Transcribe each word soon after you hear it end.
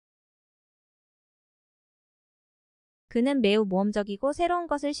그는 매우 모험적이고 새로운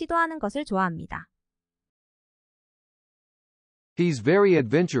것을 시도하는 것을 좋아합니다. He's very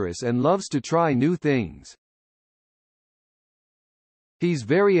adventurous and loves to try new things. He's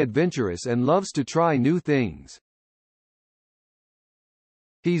very adventurous and loves to try new things.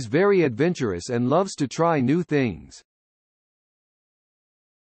 He's very adventurous and loves to try new things.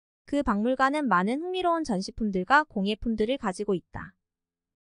 그 박물관은 많은 흥미로운 전시품들과 공예품들을 가지고 있다.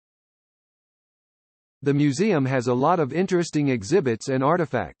 The museum has a lot of interesting exhibits and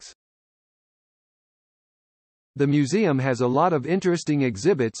artifacts. The museum has a lot of interesting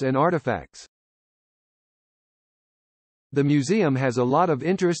exhibits and artifacts. The museum has a lot of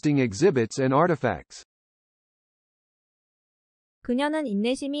interesting exhibits and artifacts. 그녀는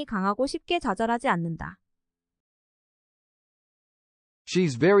인내심이 강하고 쉽게 좌절하지 않는다.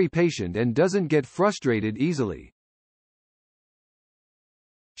 She's very patient and doesn't get frustrated easily.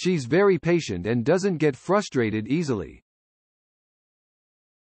 She's very patient and doesn't get frustrated easily.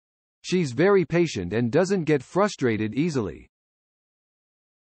 She's very patient and doesn't get frustrated easily.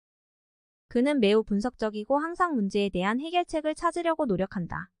 그는 매우 분석적이고 항상 문제에 대한 해결책을 찾으려고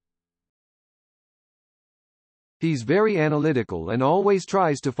노력한다. He's very analytical and always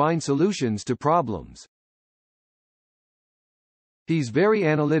tries to find solutions to problems. He's very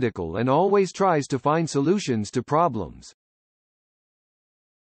analytical and always tries to find solutions to problems.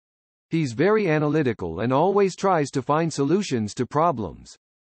 He's very analytical and always tries to find solutions to problems.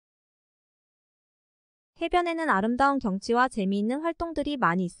 해변에는 아름다운 경치와 재미있는 활동들이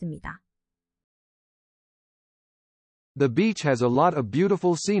많이 있습니다. The beach has a lot of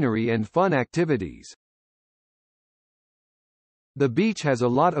beautiful scenery and fun activities. The beach has a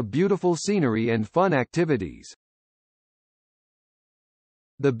lot of beautiful scenery and fun activities.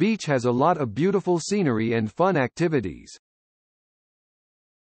 The beach has a lot of beautiful scenery and fun activities.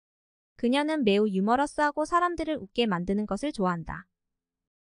 그녀는 매우 유머러스하고 사람들을 웃게 만드는 것을 좋아한다.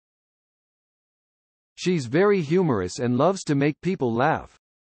 She's very humorous and loves to make people laugh.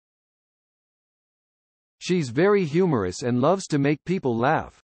 She's very humorous and loves to make people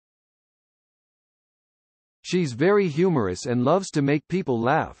laugh. She's very humorous and loves to make people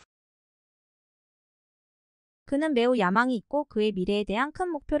laugh. 그는 매우 야망이 있고 그의 미래에 대한 큰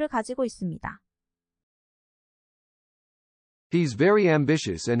목표를 가지고 있습니다. He's very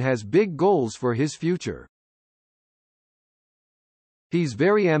ambitious and has big goals for his future. He's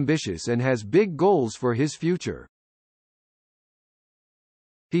very ambitious and has big goals for his future.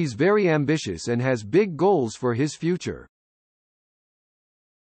 He's very ambitious and has big goals for his future.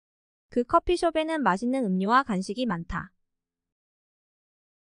 그 커피숍에는 맛있는 음료와 간식이 많다.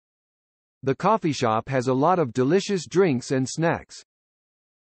 The coffee shop has a lot of delicious drinks and snacks.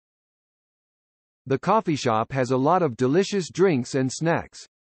 The coffee shop has a lot of delicious drinks and snacks.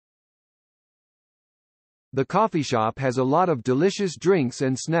 The coffee shop has a lot of delicious drinks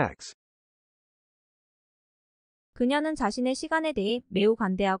and snacks. 그녀는 자신의 시간에 대해 매우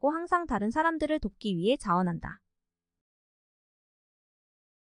관대하고 항상 다른 사람들을 돕기 위해 자원한다.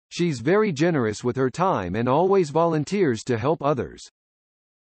 She's very generous with her time and always volunteers to help others.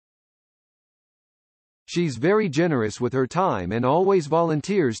 She's very generous with her time and always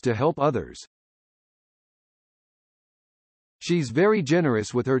volunteers to help others. She's very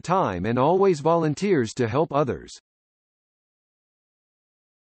generous with her time and always volunteers to help others.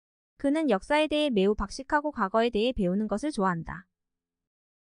 그는 역사에 대해 매우 박식하고 과거에 대해 배우는 것을 좋아한다.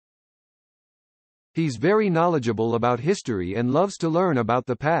 He's very knowledgeable about history and loves to learn about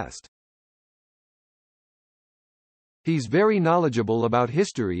the past. He's very knowledgeable about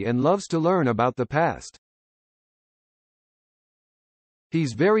history and loves to learn about the past.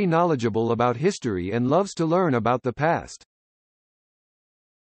 He's very knowledgeable about history and loves to learn about the past.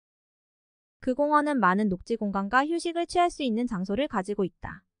 그 공원은 많은 녹지 공간과 휴식을 취할 수 있는 장소를 가지고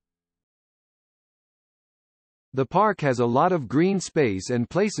있다. The park has a lot of green space and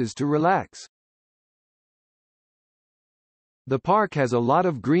places to relax. The park has a lot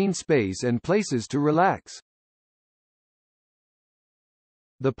of green space and places to relax.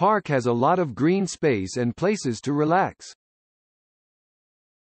 The park has a lot of green space and places to relax.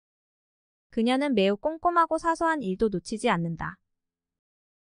 그녀는 매우 꼼꼼하고 사소한 일도 놓치지 않는다.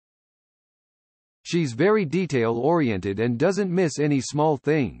 She's very detail-oriented and doesn't miss any small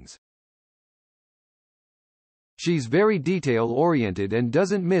things. She's very detail-oriented and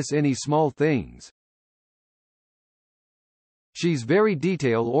doesn't miss any small things. She's very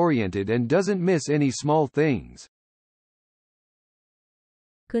detail-oriented and doesn't miss any small things.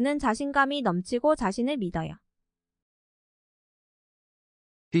 그는 자신감이 넘치고 자신을 믿어요.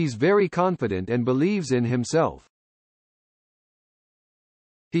 He's very confident and believes in himself.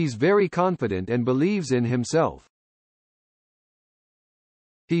 He's very confident and believes in himself.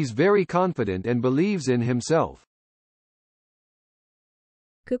 He's very confident and believes in himself.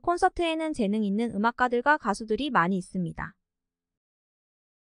 그 콘서트에는 재능 있는 음악가들과 가수들이 많이 있습니다.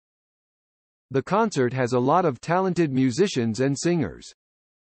 The concert has a lot of talented musicians and singers.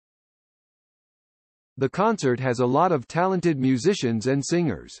 The concert has a lot of talented musicians and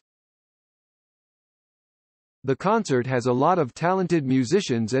singers. The concert has a lot of talented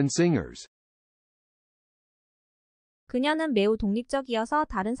musicians and singers. 그녀는 매우 독립적이어서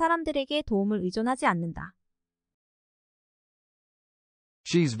다른 사람들에게 도움을 의존하지 않는다.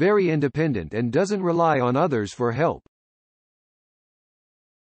 She's very independent and doesn't rely on others for help.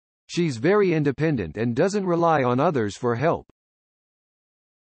 She's very independent and doesn't rely on others for help.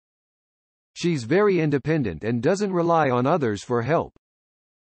 She's very independent and doesn't rely on others for help.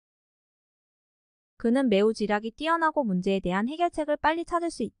 그는 매우 지략이 뛰어나고 문제에 대한 해결책을 빨리 찾을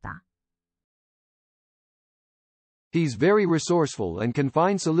수 있다. He's very resourceful and can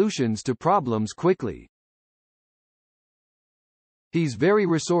find solutions to problems quickly. He's very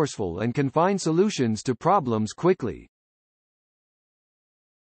resourceful and can find solutions to problems quickly.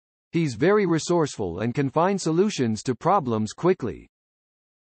 He's very resourceful and can find solutions to problems quickly.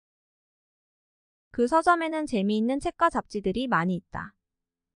 그 서점에는 재미있는 책과 잡지들이 많이 있다.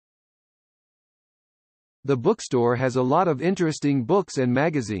 The bookstore has a lot of interesting books and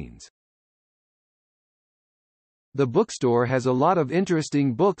magazines. The bookstore has a lot of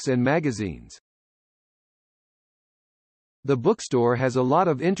interesting books and magazines. The bookstore has a lot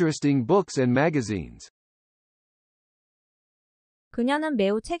of interesting books and magazines. 그녀는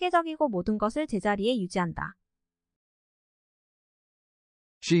매우 체계적이고 모든 것을 제자리에 유지한다.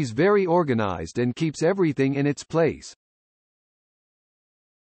 She's very organized and keeps everything in its place.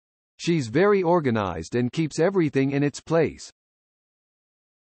 She's very organized and keeps everything in its place.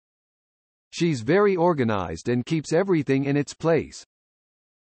 She's very organized and keeps everything in its place.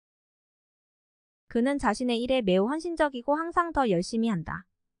 그는 자신의 일에 매우 헌신적이고 항상 더 열심히 한다.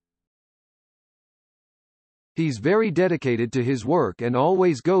 He's very dedicated to his work and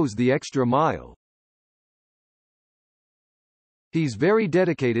always goes the extra mile. He's very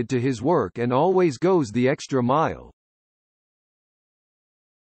dedicated to his work and always goes the extra mile.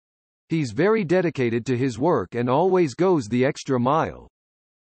 He's very dedicated to his work and always goes the extra mile.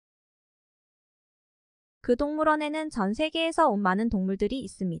 그 동물원에는 전 세계에서 온 많은 동물들이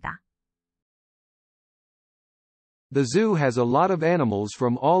있습니다. The zoo has a lot of animals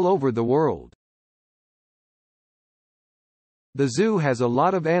from all over the world. The zoo has a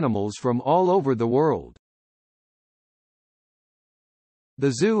lot of animals from all over the world.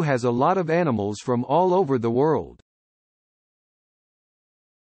 The zoo has a lot of animals from all over the world.